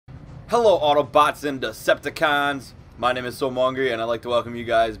Hello Autobots and Decepticons, my name is Somongry and I'd like to welcome you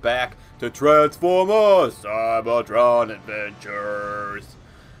guys back to Transformers Cybertron Adventures.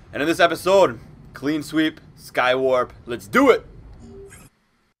 And in this episode, clean sweep, Skywarp, let's do it!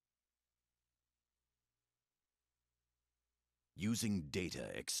 Using data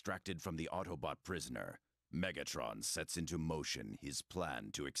extracted from the Autobot prisoner, Megatron sets into motion his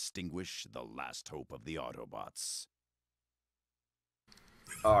plan to extinguish the last hope of the Autobots.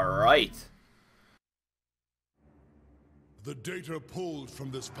 Alright. The data pulled from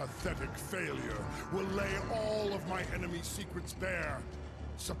this pathetic failure will lay all of my enemy's secrets bare.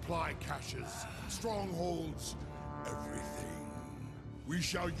 Supply caches, strongholds, everything. We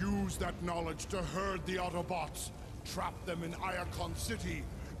shall use that knowledge to herd the Autobots, trap them in Iacon City,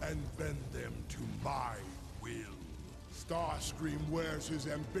 and bend them to my will. Starscream wears his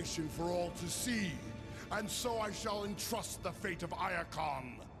ambition for all to see, and so I shall entrust the fate of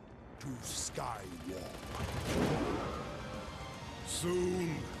Iacon to Skywarp.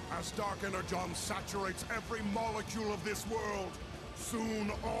 Soon, as Dark Energon saturates every molecule of this world,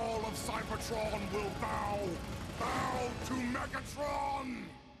 soon all of Cybertron will bow to Megatron!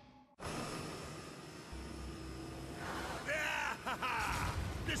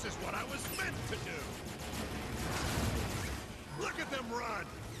 This is what I was meant to do! Look at them run!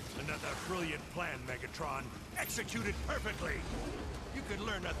 Another brilliant plan, Megatron. Executed perfectly! You could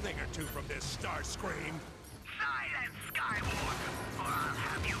learn a thing or two from this Starscream. Silence, Skywarp, or I'll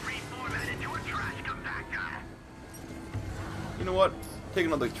have you reformatted into a trash compactor! You know what?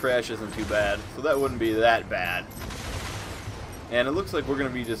 Taking out the trash isn't too bad, so that wouldn't be that bad. And it looks like we're going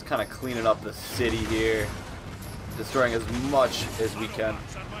to be just kind of cleaning up the city here. Destroying as much as we can.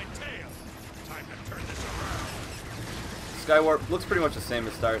 Skywarp looks pretty much the same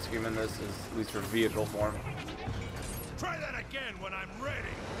as Starscream in this, at least for vehicle form. Try that again when I'm ready.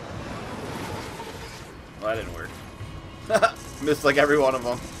 Well, that didn't work. Missed like every one of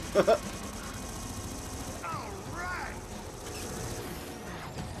them. All right.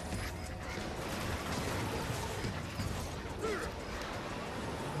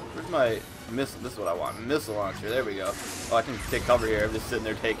 Where's my this is what I want. Missile launcher. There we go. Oh, I can take cover here. I'm just sitting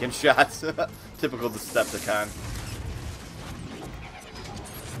there taking shots. Typical Decepticon.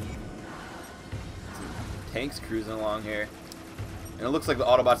 Tanks cruising along here. And it looks like the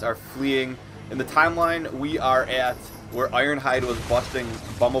Autobots are fleeing. In the timeline, we are at where Ironhide was busting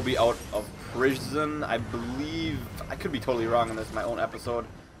Bumblebee out of prison. I believe, I could be totally wrong on this, my own episode.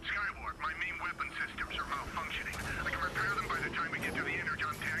 Skywarp, my main weapon systems are malfunctioning. I can repair them by the time we get to the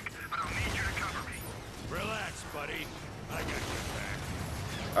Energon tank, but I'll need you to cover me. Relax, buddy. I got your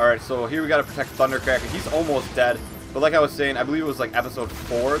back. Alright, so here we gotta protect Thundercracker. He's almost dead. But like I was saying, I believe it was like episode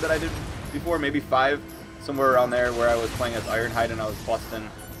 4 that I did before, maybe 5. Somewhere around there where I was playing as Ironhide and I was busting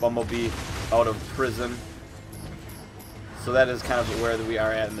Bumblebee out of prison. So that is kind of where we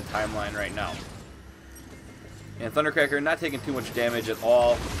are at in the timeline right now. And Thundercracker not taking too much damage at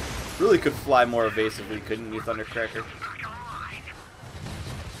all. Really could fly more evasively, couldn't you, Thundercracker?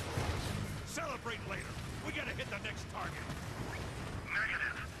 Celebrate later. We gotta hit the next target.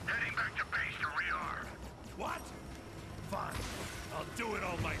 Negative. Heading back to base to rearm. What? Fine. I'll do it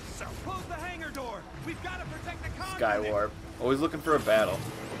all myself. Close the hangar door. We've got to protect the conduit. Skywarp. Always looking for a battle.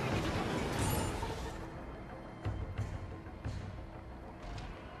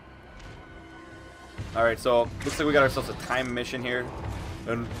 Alright, so looks like we got ourselves a time mission here.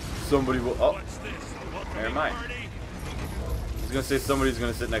 And somebody will... Oh, What's this? never mind. I was going to say somebody's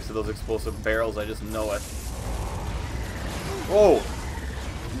going to sit next to those explosive barrels. I just know it. Whoa!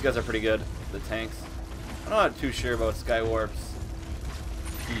 These guys are pretty good. The tanks. I'm not too sure about Skywarp's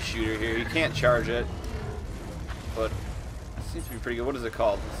pea shooter here. You can't charge it. But it seems to be pretty good. What is it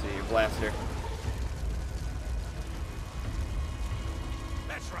called? Let's see. Blaster.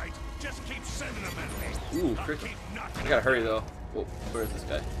 That's right. Just keep sending them at me. Ooh, I'll cricket. keep knocking I gotta them hurry down. though. Whoa, where is this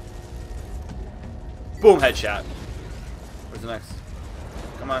guy? Boom, headshot. Where's the next?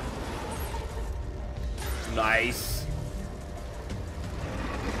 Come on. Nice.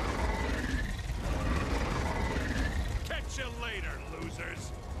 Catch you later,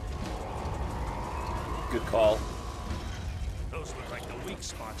 losers. Good call. Those look like the weak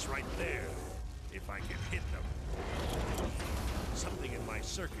spots right there. If I can hit them. Something in my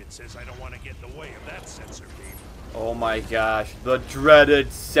circuit says I don't want to get in the way of that sensor beam. Oh my gosh, the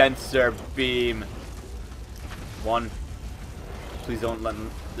dreaded sensor beam. One. Please don't let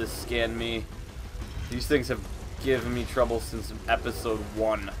this scan me. These things have given me trouble since episode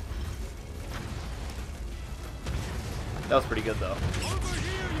 1. That was pretty good though. Over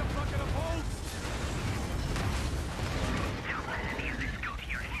here, you fucking opponents! Don't let any of this go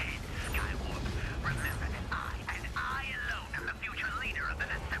to your head.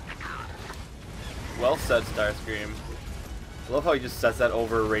 Well said, Starscream. I love how he just sets that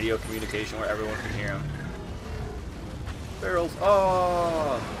over radio communication where everyone can hear him. Barrels.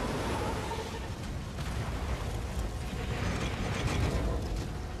 Oh!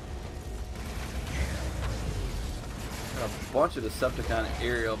 Got a bunch of Decepticon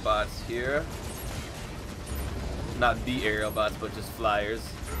aerial bots here. Not the aerial bots, but just flyers.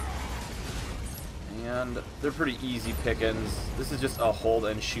 And they're pretty easy pickings. This is just a hold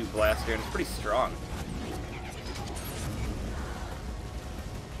and shoot blaster, and it's pretty strong.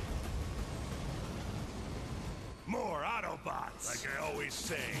 More Autobots! Like I always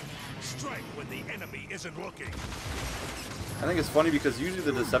say, strike when the enemy isn't looking. I think it's funny because usually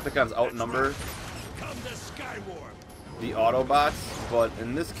the Decepticons outnumber Come to Skywarp! the Autobots, but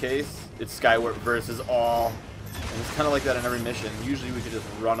in this case, it's Skywarp versus all. And it's kind of like that in every mission. Usually we could just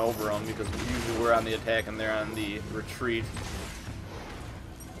run over them because usually we're on the attack and they're on the retreat.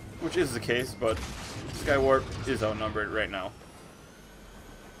 Which is the case, but Skywarp is outnumbered right now.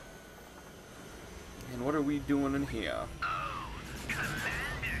 And what are we doing in here? Oh,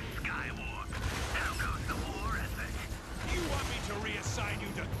 Commander Skywarp. How goes the war effort? You want me to reassign you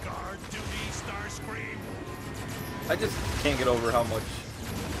to guard duty, Starscream? I just can't get over how much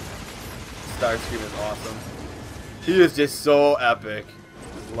Starscream is awesome. He is just so epic.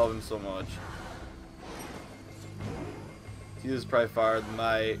 I just love him so much. He is probably far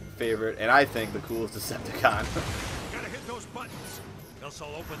my favorite, and I think the coolest Decepticon. Gotta hit those buttons, else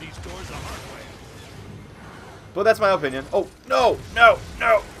I'll open these doors the hard way. But that's my opinion. Oh, no, no,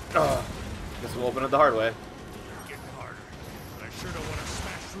 no. Guess we'll open it the hard way. Getting harder, but I sure don't want to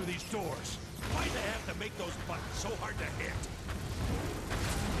smash through these doors. Why'd they have to make those buttons so hard to hit?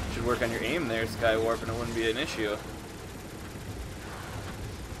 Should work on your aim there, Skywarp, and it wouldn't be an issue.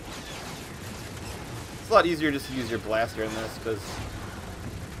 It's a lot easier just to use your blaster in this, because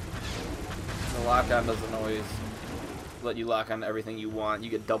the lock-on doesn't always let you lock on everything you want. You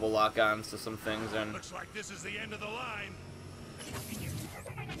get double lock-ons to some things, and Looks like this is the end of the line.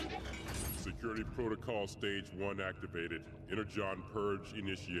 Security Protocol Stage 1 activated. Energon Purge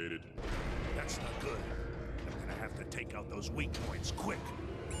initiated. That's not good. I'm gonna have to take out those weak points quick.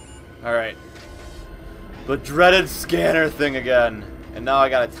 alright. The dreaded scanner thing again. And now I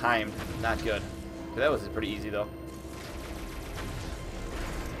got it timed. Not good. That was pretty easy, though.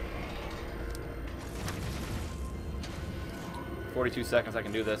 "42 seconds, I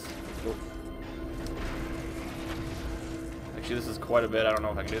can do this." Oop. Actually, this is quite a bit. I don't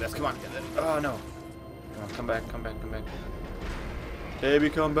know if I can do this. Come on. Oh, no. Oh, come back, come back, come back. Baby,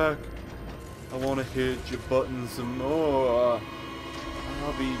 come back. I want to hit your button some more.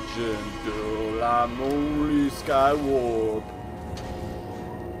 I'll be gentle. I'm only Skywarp.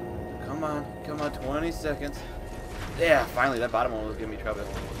 Come on, 20 seconds. Yeah, finally, that bottom one was giving me trouble.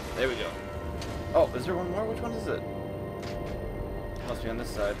 There we go. Oh, is there one more? Which one is it? Must be on this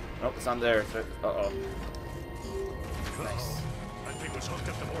side. Nope, it's on there. Uh-oh. Nice. That thing was hooked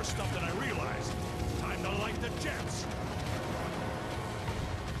up to more stuff than I realized. Time to light the jets.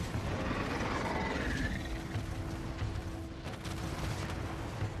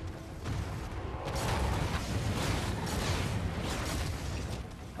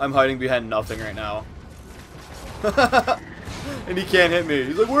 I'm hiding behind nothing right now. And he can't hit me.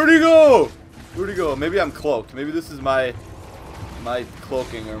 He's like, where'd he go? Where'd he go? Maybe I'm cloaked. Maybe this is my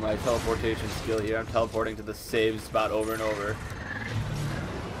cloaking or my teleportation skill here. I'm teleporting to the save spot over and over.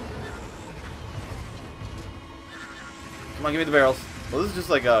 Come on, give me the barrels. Well, this is just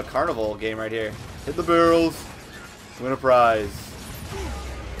like a carnival game right here. Hit the barrels. Win a prize.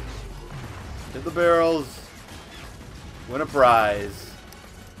 Hit the barrels. Win a prize.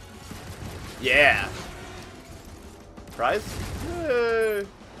 Yeah. Prize? Yay.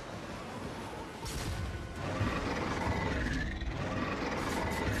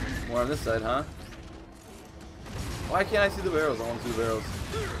 More on this side, huh? Why can't I see the barrels? I want to see the barrels.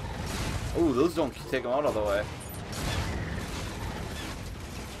 Ooh, those don't take them out all the way.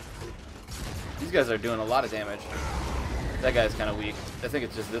 These guys are doing a lot of damage. That guy's kind of weak. I think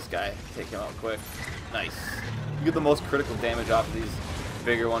it's just this guy. Take him out quick. Nice. You get the most critical damage off of these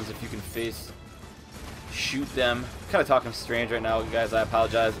bigger ones if you can shoot them. Kind of talking strange right now, guys. I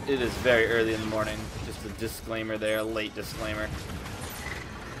apologize. It is very early in the morning. Just a disclaimer there, a late disclaimer.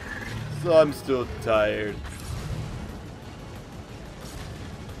 So I'm still tired.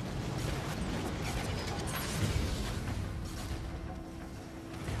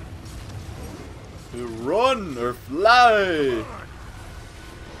 Run or fly!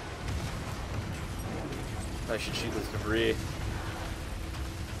 I should shoot this debris.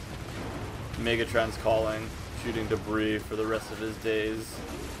 Megatron's calling, shooting debris for the rest of his days.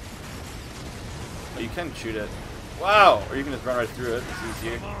 You can shoot it. Wow! Or you can just run right through it. It's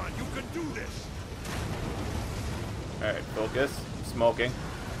easier. Come on, you can do this. Alright, focus. I'm smoking.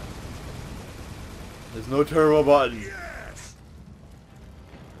 There's no turbo button. Yes!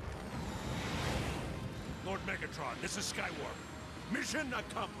 Lord Megatron, this is Skywarp. Mission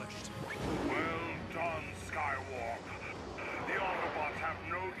accomplished. Well done, Skywarp. The Autobots have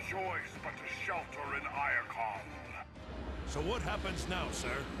no choice but to shelter in Iacon. So what happens now, sir?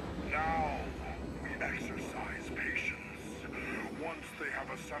 Now, we exercise patience. Once they have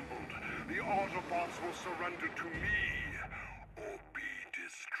assembled, the Autobots will surrender to me or be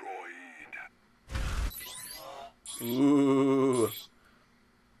destroyed. Ooh.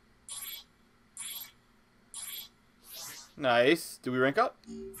 Nice. Did we rank up?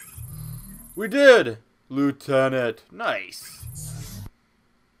 We did! Lieutenant. Nice.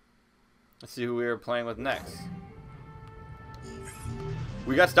 Let's see who we are playing with next.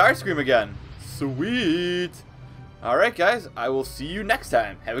 We got Starscream again. Sweet. Alright guys, I will see you next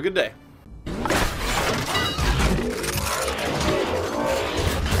time. Have a good day.